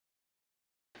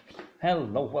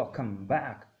Hello, welcome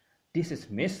back. This is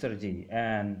Mr. G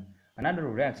and another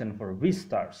reaction for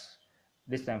beastars.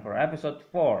 This time for episode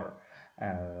 4.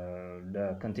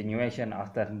 The continuation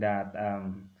after that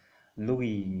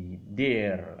Louis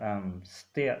Deer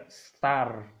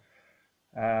star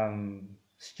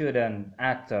student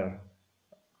actor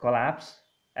collapse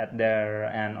at their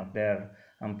end of their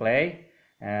play,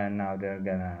 and now they're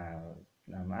gonna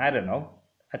I don't know.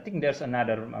 I think there's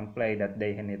another play that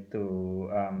they need to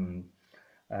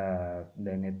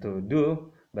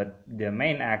do, but the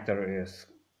main actor is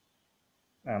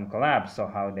collapsed. So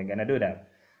how they gonna do that?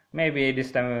 Maybe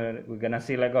this time we're gonna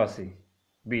see legosi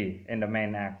be in the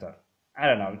main actor. I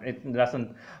don't know. It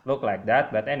doesn't look like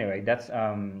that, but anyway, that's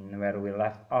where we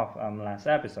left off last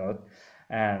episode.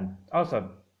 And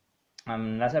also,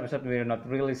 last episode we're not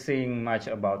really seeing much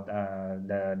about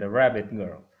the rabbit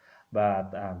girl,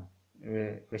 but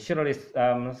we surely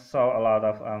saw a lot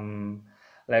of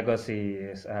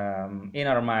legacies in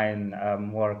our mind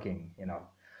working,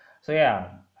 So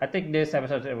yeah, I think this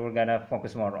episode we're gonna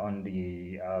focus more on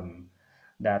the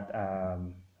that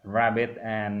rabbit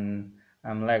and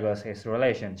Lego's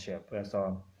relationship.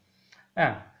 So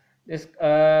yeah, this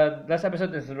last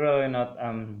episode is really not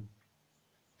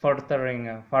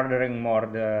furthering more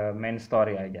the main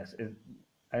story, I guess.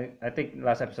 I think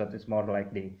last episode is more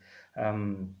like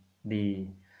um, the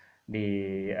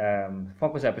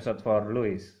focus episode for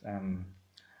Louis.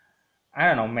 I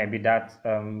don't know, maybe that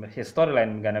his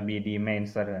storyline gonna be the main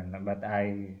storyline, but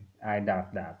I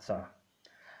doubt that. So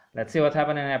let's see what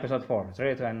happened in episode 4.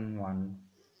 3, 2, and 1,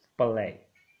 play.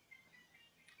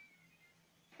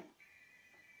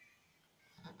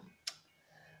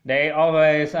 They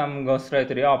always go straight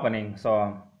to the opening,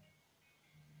 so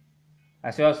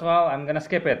as usual, I'm gonna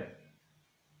skip it.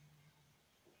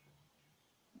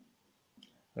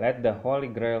 Let the Holy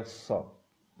Grail soak.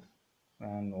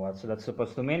 And what's that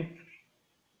supposed to mean?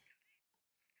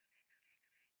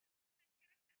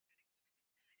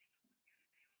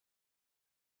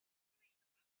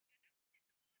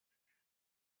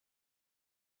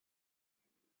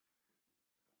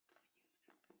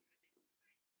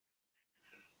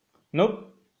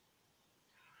 Nope.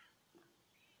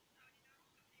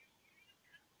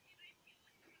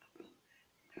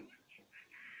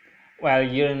 Well,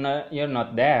 you're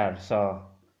not there, so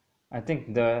I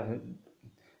think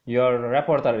your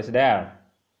reporter is there.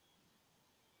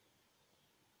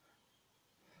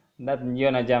 That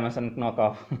Yona Jameson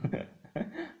knockoff.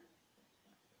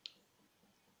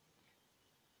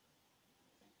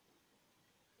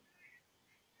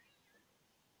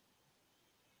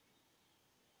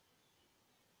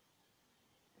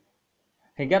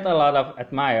 He got a lot of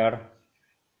admire,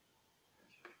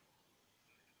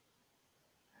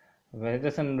 but he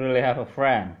doesn't really have a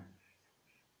friend.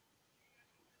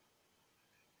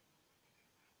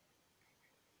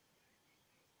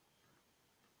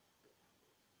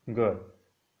 Good.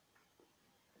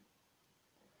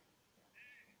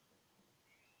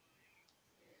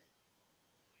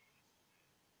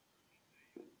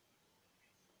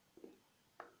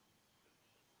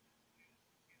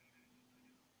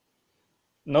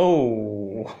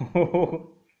 No.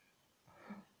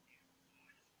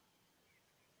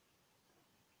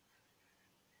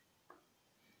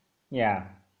 Yeah.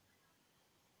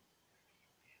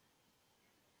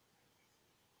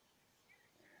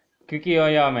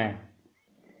 Kikioyome.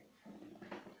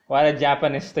 What a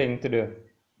Japanese thing to do.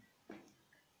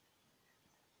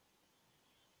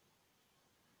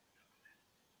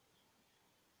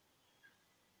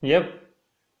 Yep.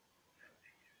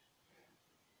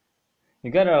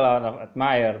 You got a lot of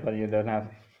admire, but you don't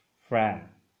have friend.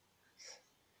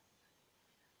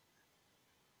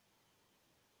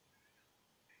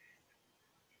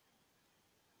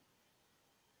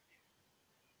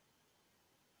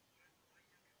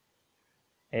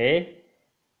 Eh?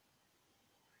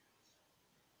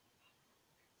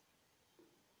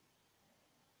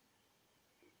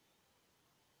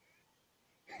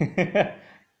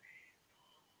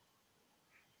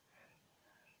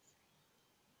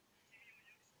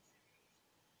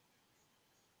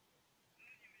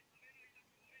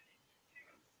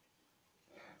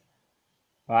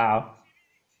 Wow.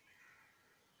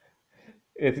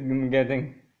 It's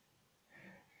getting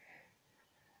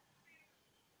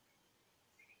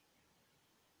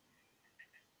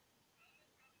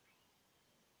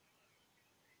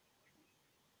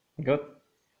good.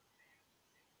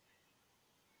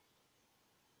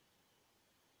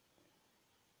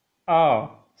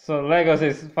 Oh, so Legos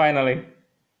is finally.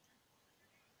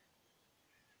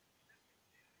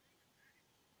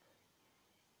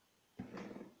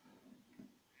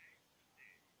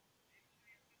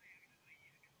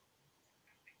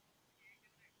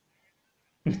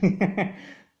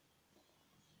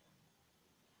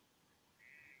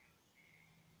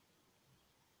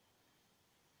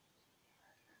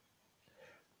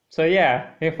 So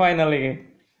yeah, he finally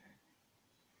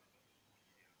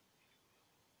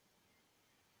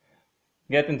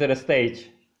get into the stage.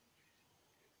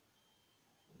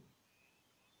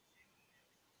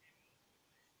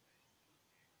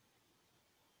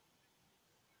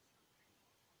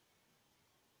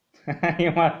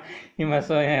 Ima, ima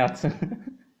so yatsu.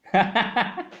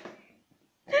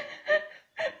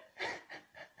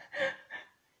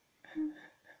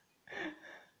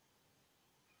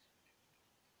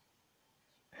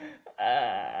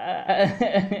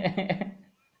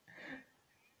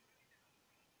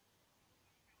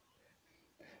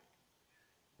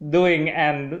 Doing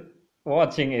and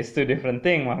watching is two different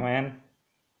things, my man.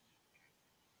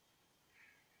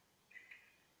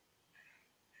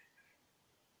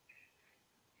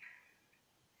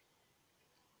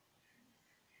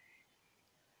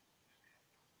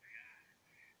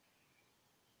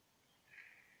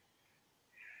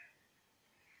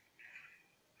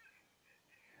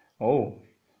 Oh,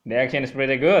 the action is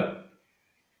pretty good.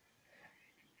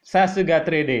 Sasuga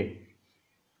 3D.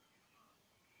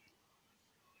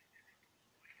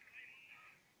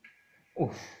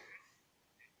 Oof.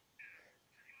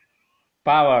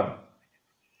 Power.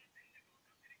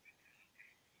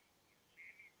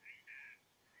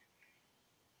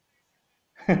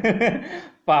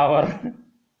 Power.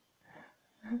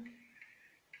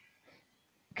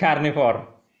 Carnivore.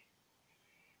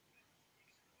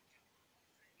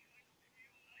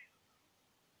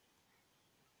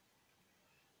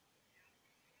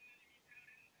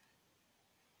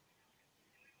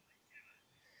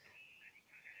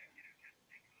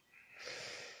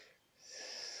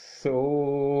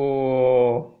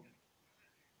 So,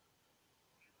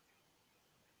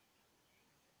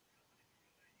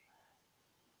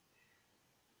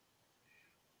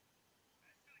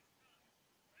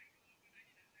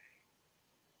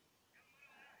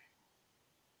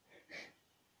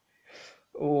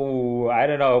 oh, I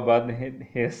don't know about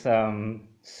his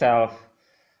self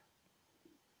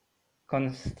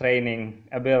constraining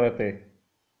ability.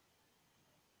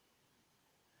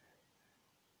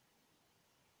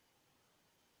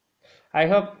 I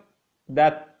hope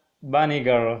that bunny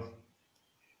girl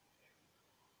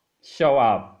show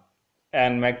up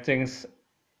and make things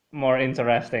more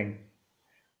interesting.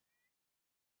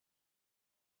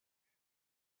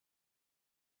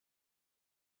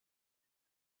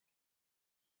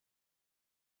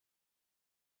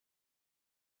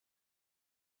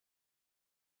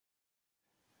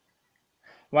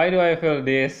 Why do I feel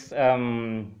this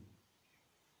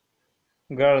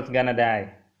girl's gonna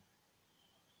die?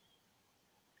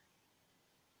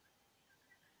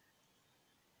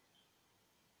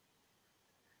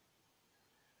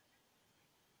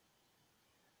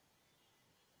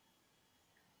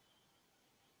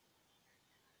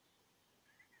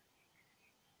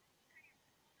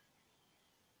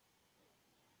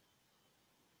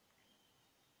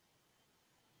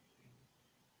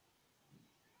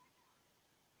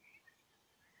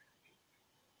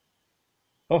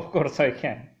 Of course I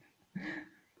can.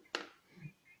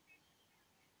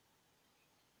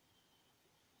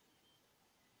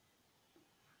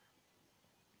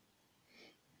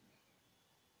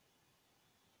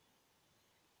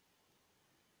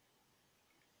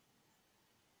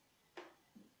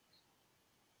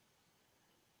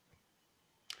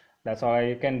 That's all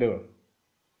you can do.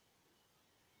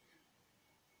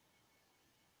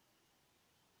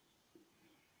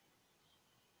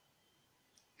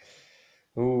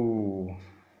 Ooh,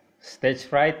 stage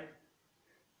fright.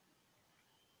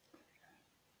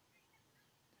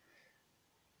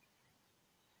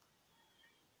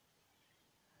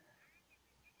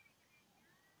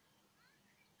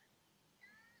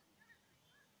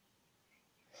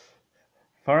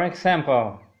 For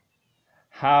example,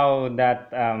 how that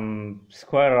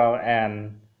squirrel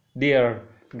and deer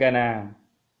gonna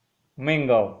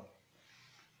mingle.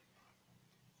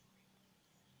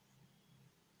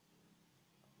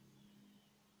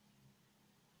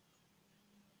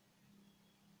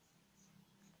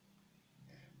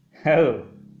 Oh,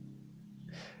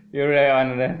 you're really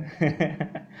on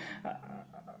the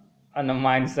on the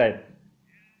mindset.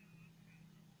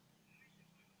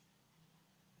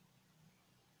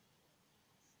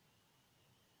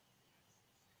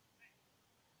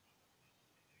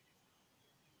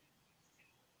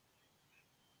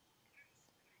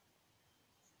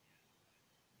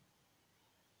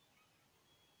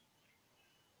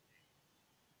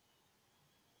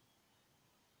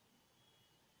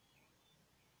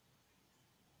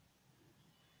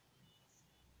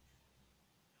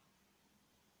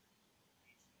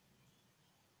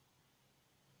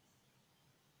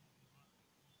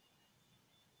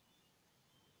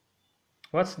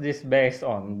 What's this based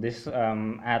on? This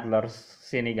Adler's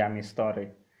Shinigami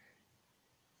story.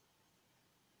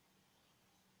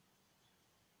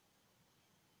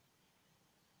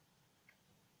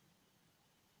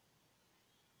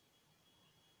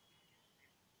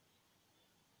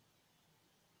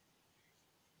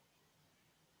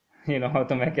 You know how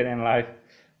to make it in life.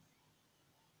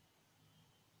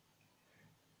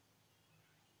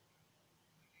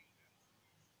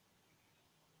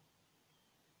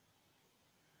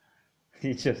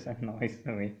 He just annoys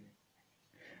me.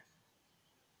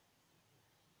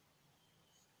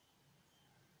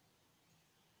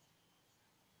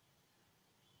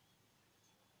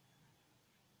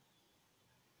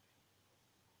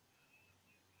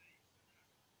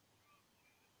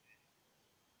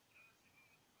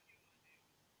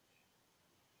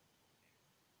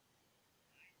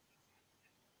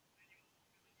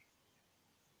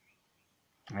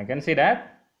 I can see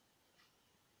that.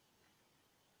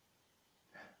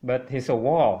 But he's a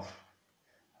wolf.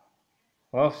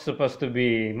 Wolf's supposed to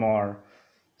be more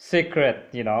secret,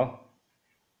 you know.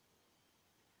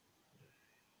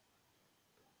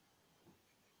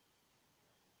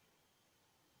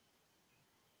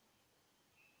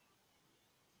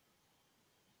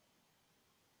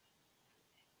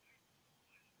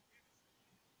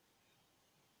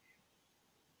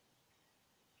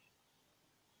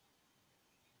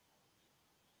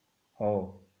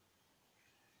 Oh.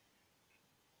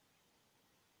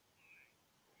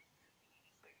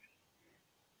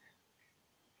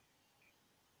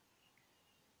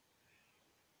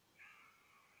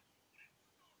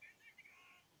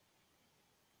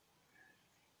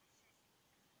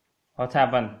 What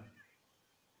happened?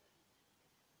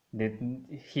 Did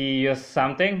he use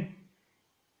something?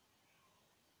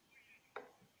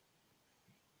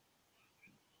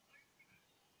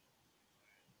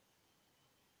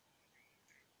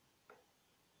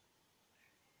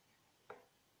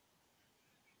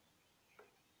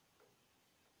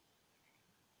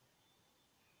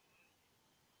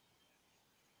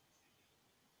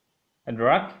 A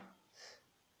drug?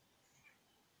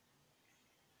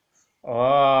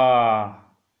 Oh.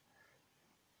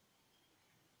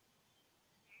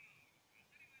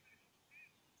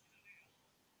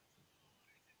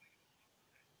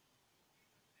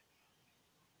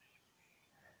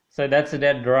 So that's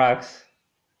that drugs.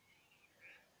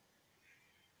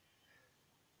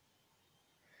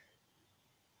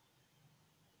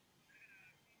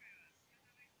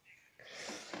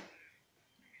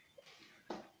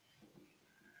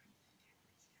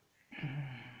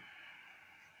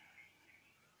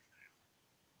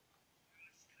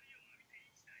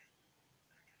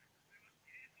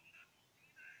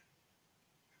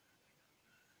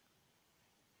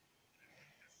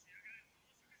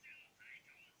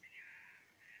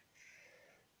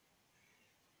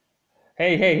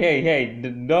 Hey,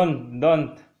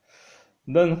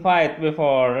 don't fight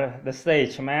before the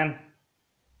stage, man.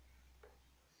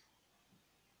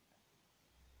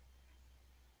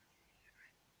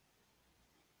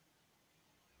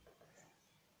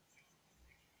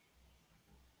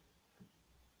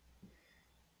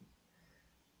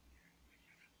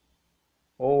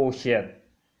 Oh shit.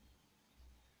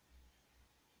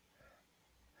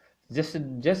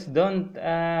 Just don't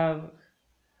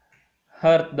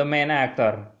hurt the main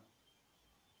actor.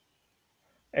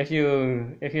 If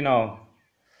you know.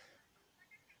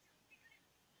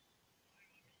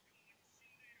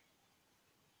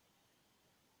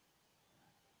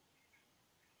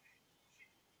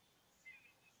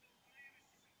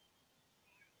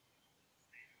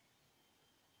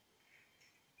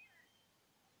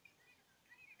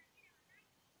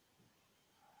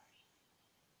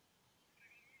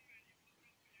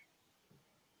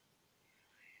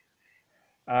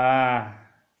 Ah,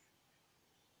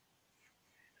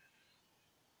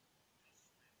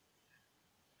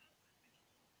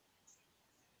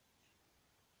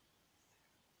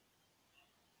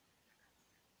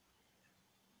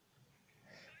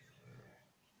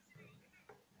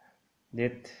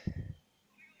 did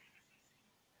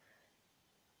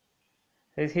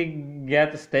did he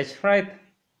get stage fright?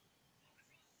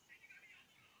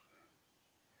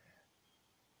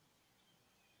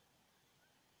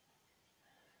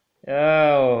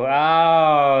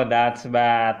 Oh, that's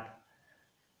bad.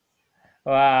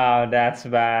 Wow, that's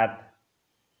bad.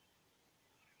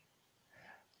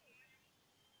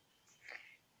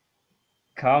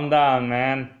 Calm down,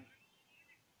 man.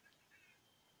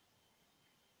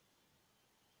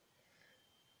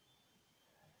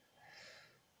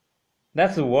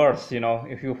 That's the worst,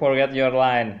 if you forget your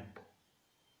line.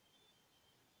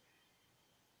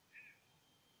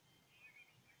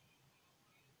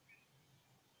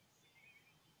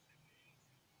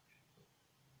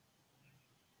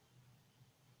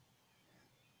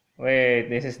 Wait,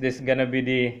 this gonna be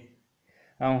the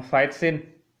fight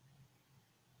scene?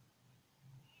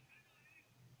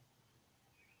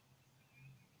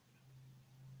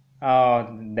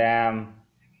 Oh damn.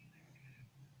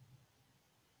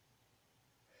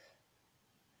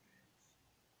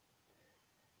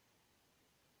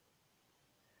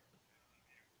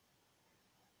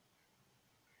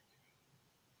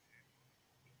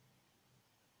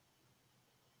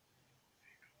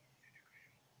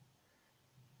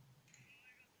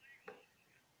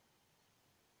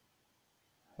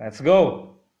 Let's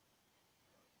go.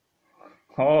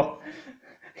 Oh,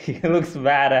 he looks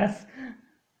badass.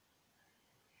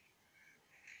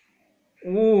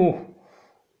 Ooh.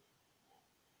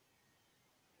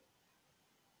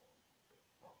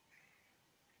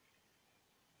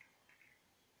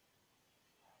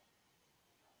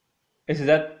 Is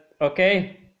that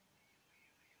okay?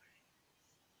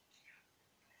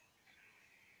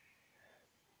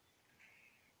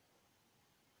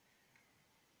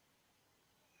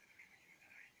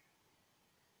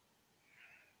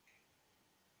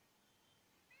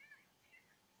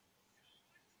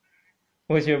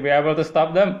 Would you be able to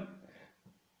stop them?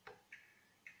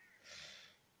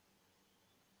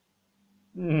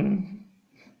 Mm.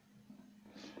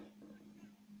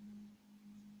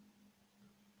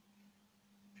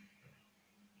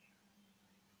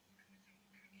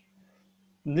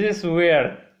 This is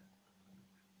weird.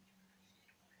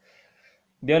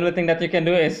 The only thing that you can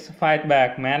do is fight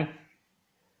back, man.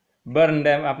 Burn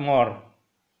them up more.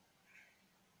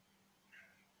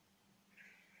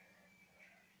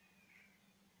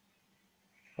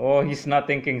 Oh, he's not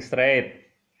thinking straight.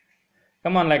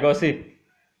 Come on, Legosi.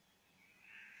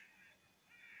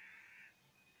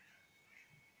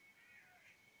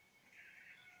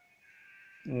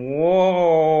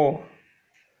 Whoa.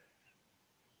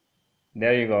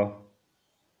 There you go.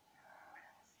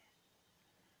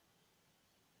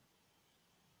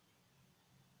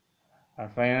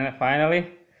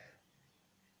 Finally.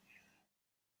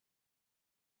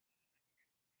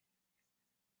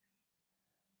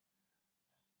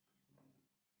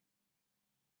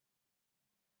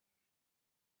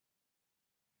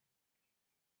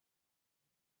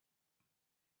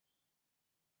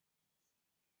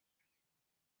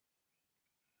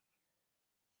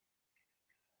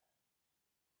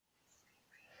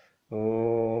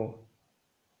 Oh.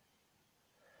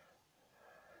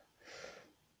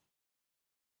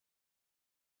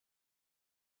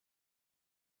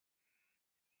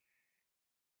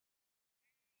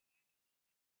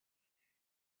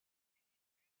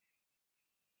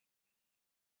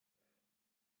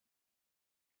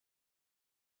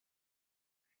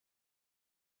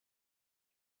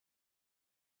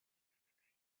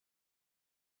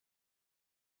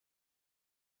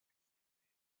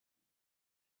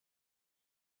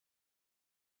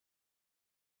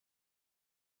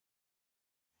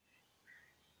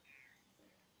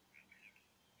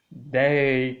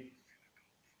 They.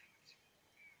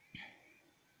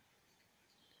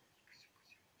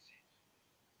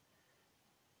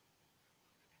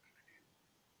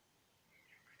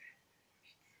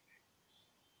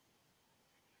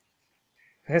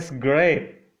 That's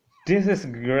great. This is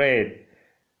great.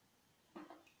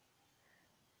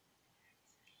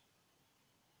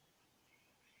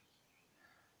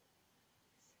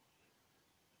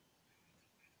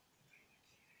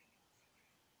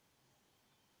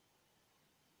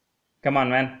 Come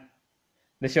on, man.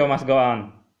 The show must go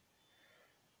on.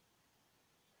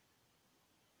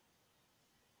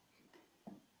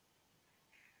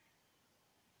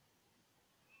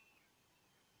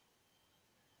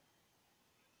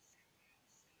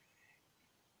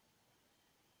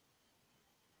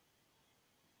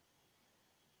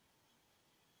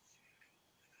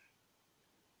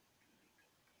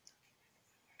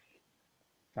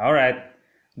 All right.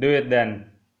 Do it then.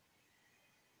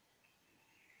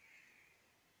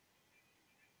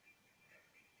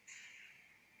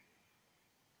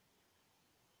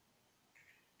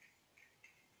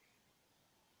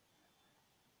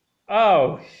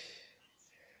 Oh.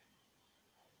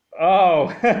 Oh.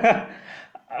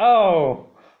 Oh.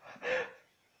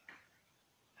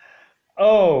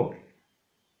 Oh.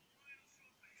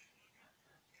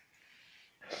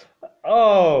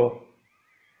 Oh.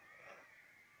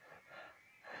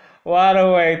 What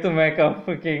a way to make a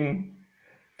freaking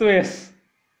twist.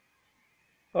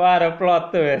 What a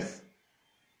plot twist.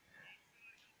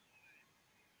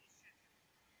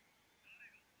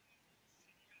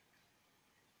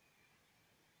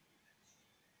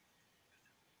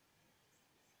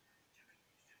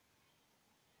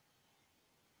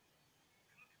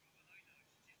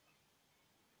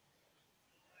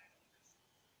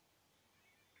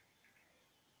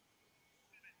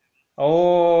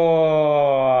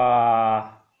 Oh,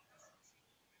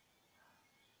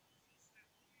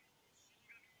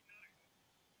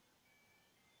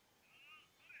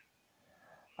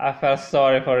 I felt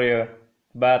sorry for you,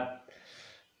 but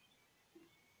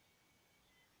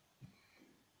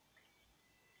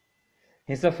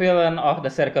he's a villain of the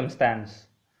circumstance.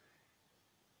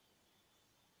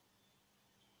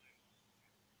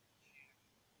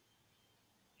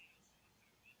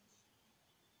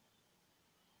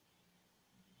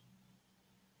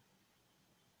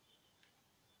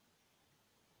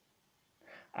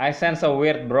 I sense a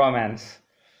weird bromance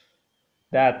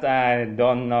that I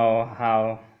don't know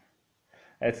how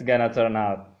it's gonna turn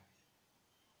out.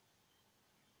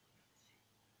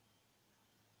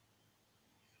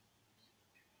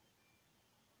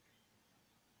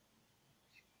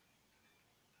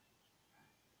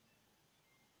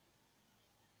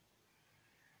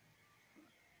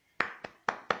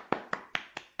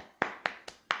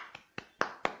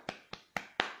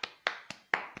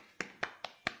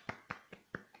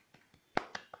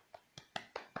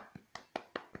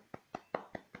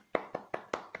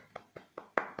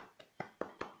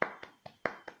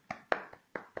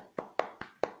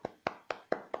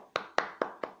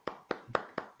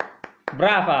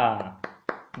 Brava!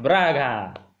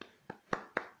 Braga!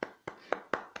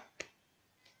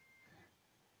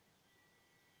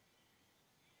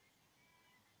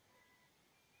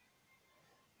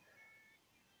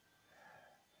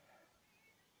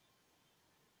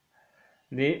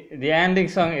 The ending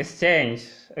song is changed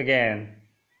again.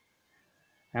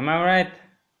 Am I right?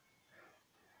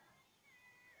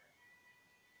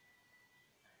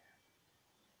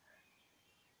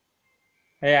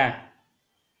 Yeah,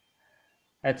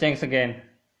 I changed again.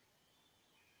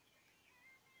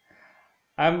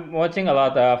 I'm watching a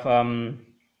lot of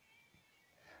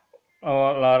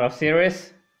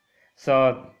series,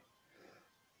 so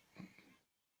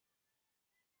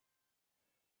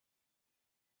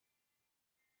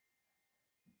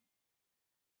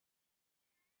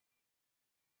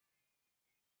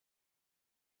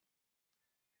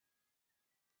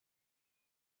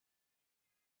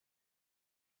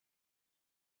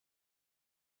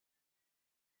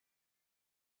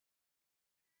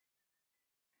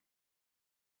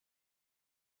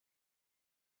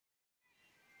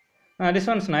this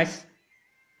one's nice.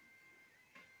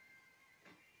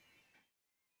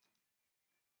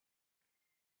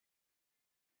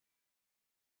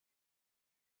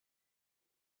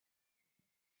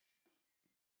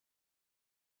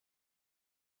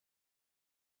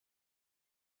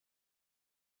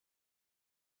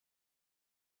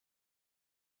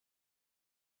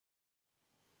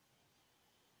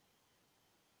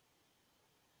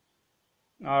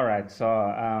 All right, so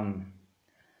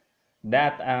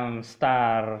that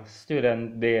star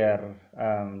student there,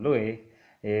 Louis,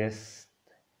 is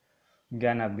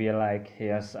gonna be like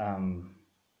his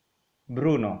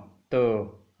Bruno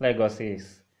to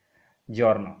Legosi's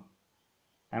Giorno.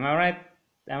 Am I right?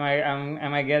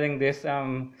 Am I getting this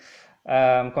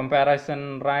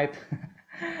comparison right?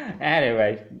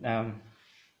 Anyway,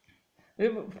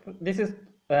 this is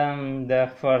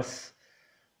the first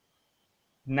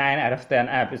 9 out of 10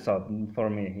 episode for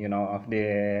me, of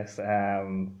this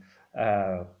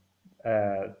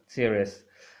series.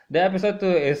 The episode 2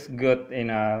 is good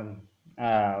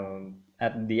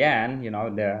at the end,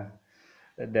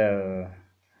 the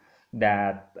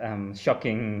that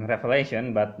shocking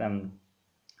revelation, but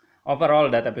overall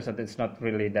that episode is not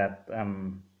really that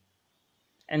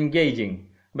engaging.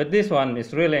 But this one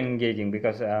is really engaging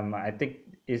because I think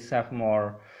it's have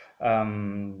more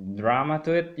drama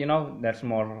to it.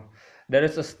 There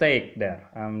is a stake there.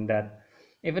 That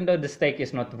even though the stake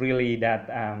is not really that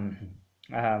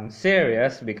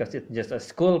serious because it's just a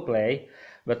school play,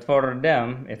 but for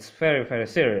them it's very very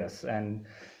serious, and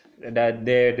that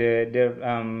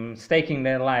they're staking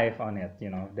their life on it.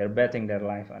 They're betting their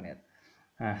life on it.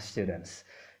 Students,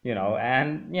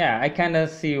 and yeah, I kind of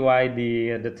see why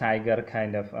the tiger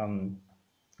kind of um,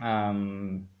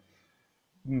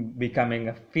 becoming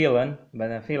a villain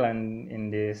in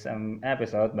this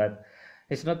episode, but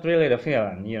he's not really the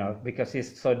villain, because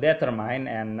he's so determined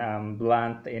and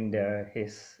blunt in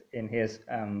his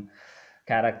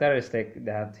characteristic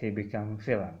that he become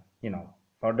villain,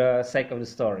 for the sake of the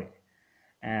story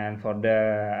and for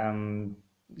the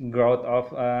growth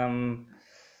of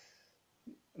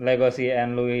Legacy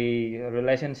and Louis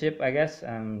relationship, I guess.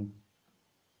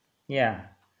 Yeah.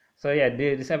 So yeah,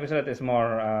 this episode is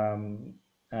more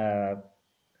uh,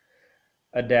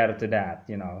 adhere to that,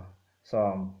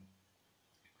 So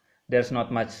there's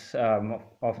not much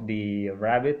of the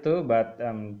rabbit too, but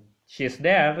she's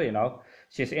there,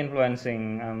 she's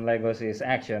influencing Legosi's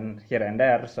action here and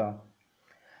there. So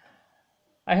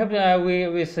I hope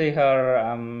we see her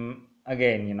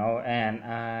again, and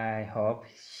I hope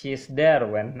she's there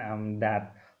when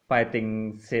that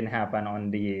fighting scene happen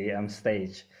on the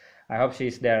stage. I hope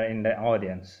she's there in the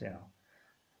audience.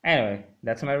 Anyway,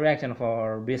 that's my reaction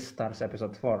for Beastars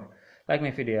episode 4. Like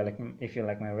my video, if you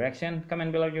like my reaction,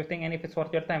 comment below your thing, and if it's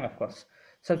worth your time, of course.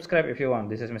 Subscribe if you want.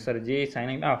 This is Mr. G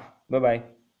signing off. Bye bye.